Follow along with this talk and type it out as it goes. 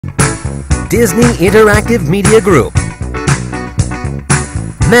Disney Interactive Media Group,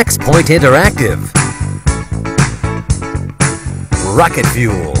 Max Point Interactive, Rocket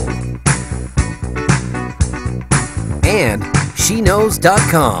Fuel, and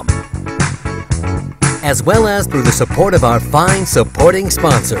SheKnows.com, as well as through the support of our fine supporting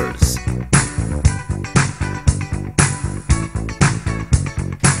sponsors.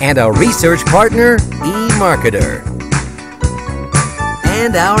 And our research partner, eMarketer.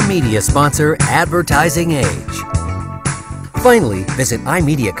 And our media sponsor, Advertising Age. Finally, visit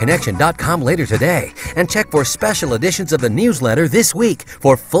iMediaConnection.com later today and check for special editions of the newsletter this week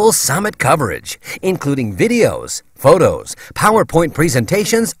for full summit coverage, including videos, photos, PowerPoint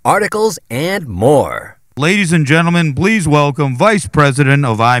presentations, articles, and more. Ladies and gentlemen, please welcome Vice President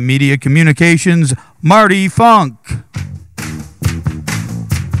of iMedia Communications, Marty Funk.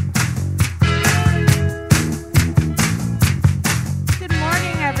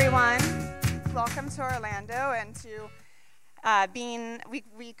 Orlando, and to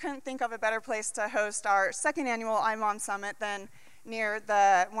we couldn't think of a better place to host our second annual iMoms Summit than near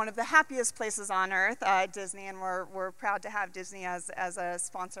one of the happiest places on earth, Disney, and we're proud to have Disney as a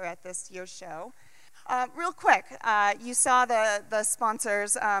sponsor at this year's show. Real quick, you saw the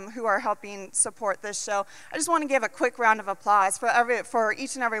sponsors who are helping support this show. I just want to give a quick round of applause for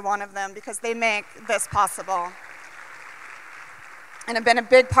each and every one of them, because they make this possible and have been a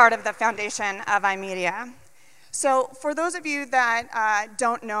big part of the foundation of iMedia. So for those of you that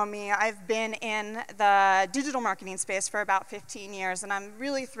don't know me, I've been in the digital marketing space for about 15 years, and I'm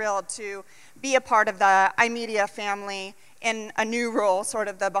really thrilled to be a part of the iMedia family in a new role, sort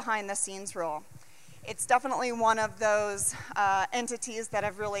of the behind-the-scenes role. It's definitely one of those entities that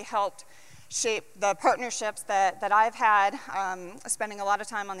have really helped shape the partnerships that I've had, spending a lot of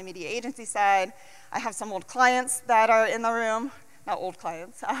time on the media agency side. I have some old clients that are in the room. Not old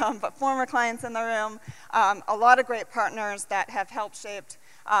clients, but former clients in the room. A lot of great partners that have helped shape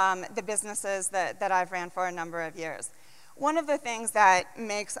the businesses that I've ran for a number of years. One of the things that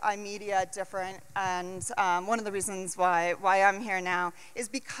makes iMedia different, and one of the reasons why I'm here now, is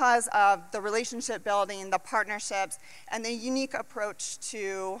because of the relationship building, the partnerships, and the unique approach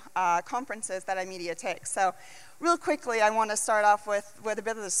to conferences that iMedia takes. So real quickly, I want to start off with a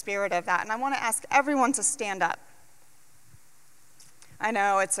bit of the spirit of that, and I want to ask everyone to stand up. I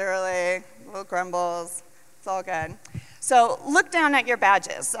know it's early, little grumbles, it's all good. So look down at your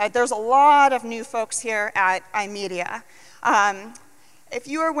badges. There's a lot of new folks here at iMedia. If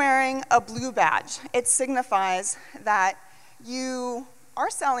you are wearing a blue badge, it signifies that you are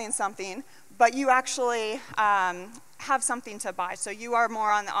selling something, but you actually have something to buy. So you are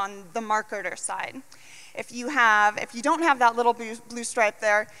more on the marketer side. If you don't have that little blue stripe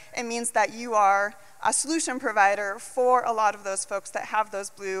there, it means that you are a solution provider for a lot of those folks that have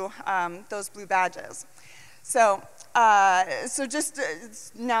those blue badges. So just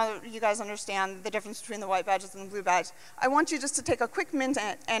now you guys understand the difference between the white badges and the blue badge. I want you just to take a quick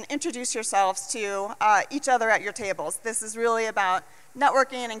minute and introduce yourselves to each other at your tables. This is really about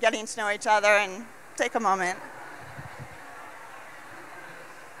networking and getting to know each other, and take a moment.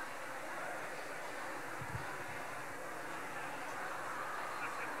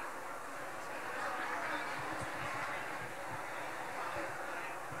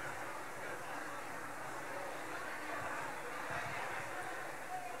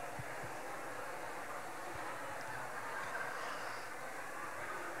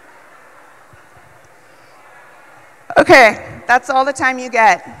 Okay, that's all the time you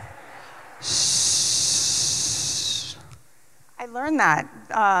get. Shh. I learned that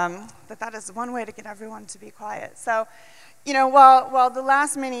is one way to get everyone to be quiet. So, you know, while the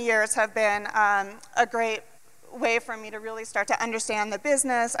last many years have been a great way for me to really start to understand the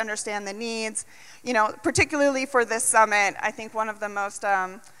business, understand the needs, you know, particularly for this summit, I think one of the most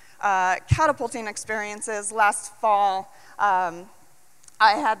catapulting experiences last fall,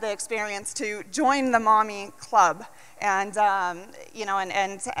 I had the experience to join the Mommy Club, and you know,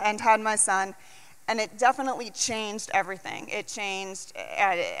 and had my son, and it definitely changed everything. It changed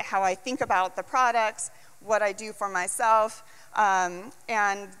how I think about the products, what I do for myself, and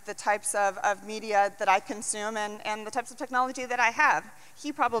the types of media that I consume, and the types of technology that I have.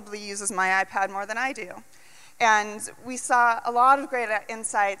 He probably uses my iPad more than I do. And we saw a lot of great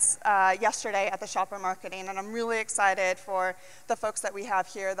insights yesterday at the Shopper Marketing, and I'm really excited for the folks that we have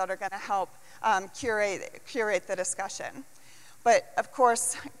here that are going to help curate the discussion. But of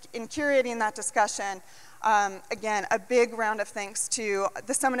course, in curating that discussion, Again, a big round of thanks to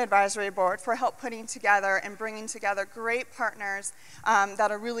the Summit Advisory Board for help putting together and bringing together great partners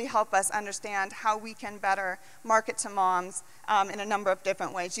that'll really help us understand how we can better market to moms in a number of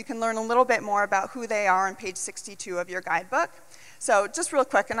different ways. You can learn a little bit more about who they are on page 62 of your guidebook. So just real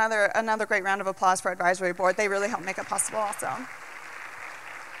quick, another great round of applause for Advisory Board. They really help make it possible also.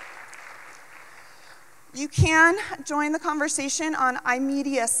 You can join the conversation on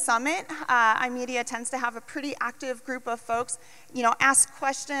iMedia Summit. iMedia tends to have a pretty active group of folks. Ask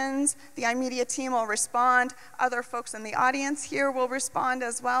questions. The iMedia team will respond. Other folks in the audience here will respond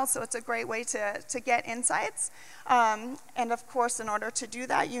as well, so it's a great way to get insights. And of course, in order to do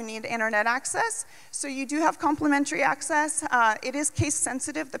that, you need internet access. So you do have complimentary access. It is case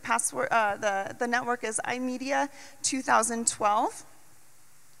sensitive. The password, the network is iMedia 2012.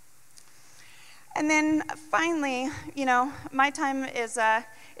 And then finally, my time is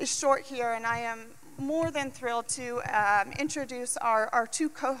short here, and I am more than thrilled to introduce our two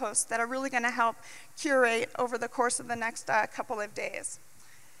co-hosts that are really going to help curate over the course of the next couple of days.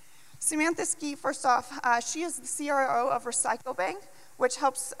 Samantha Ski, first off, she is the CRO of Recycle Bank, which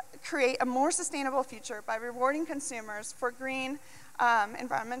helps create a more sustainable future by rewarding consumers for green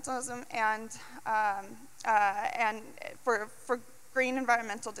environmentalism and for green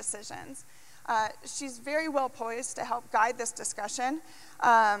environmental decisions. She's very well poised to help guide this discussion,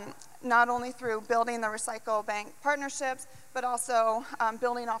 not only through building the Recycle Bank partnerships, but also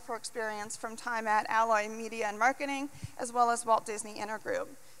building off her experience from time at Alloy Media and Marketing, as well as Walt Disney Intergroup.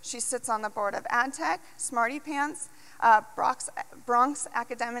 She sits on the board of AdTech, Smarty Pants, Bronx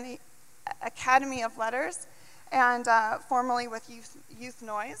Academy of Letters, and formerly with Youth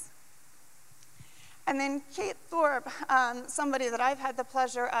Noise. And then Kate Thorpe, somebody that I've had the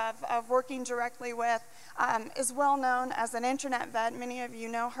pleasure of working directly with, is well known as an internet vet. Many of you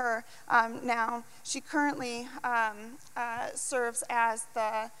know her now. She currently serves as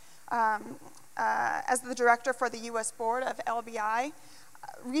the director for the U.S. board of LBI.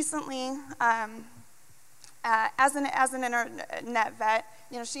 Recently, as an internet vet,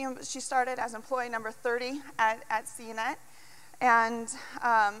 she started as employee number 30 at CNET. And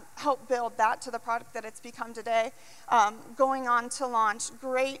help build that to the product that it's become today. Going on to launch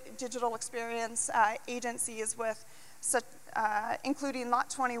great digital experience agencies with including Lot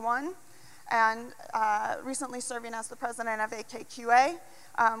 21, and recently serving as the president of AKQA,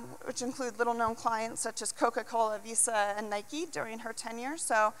 which include little-known clients such as Coca-Cola, Visa, and Nike during her tenure,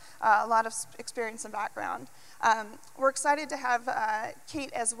 so a lot of experience and background. We're excited to have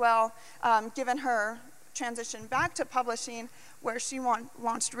Kate as well, given her transition back to publishing, where she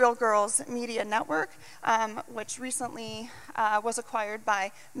launched Real Girls Media Network, which recently was acquired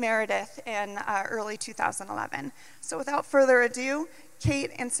by Meredith in early 2011. So without further ado,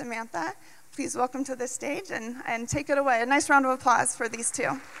 Kate and Samantha, please welcome to the stage and take it away. A nice round of applause for these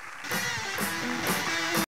two.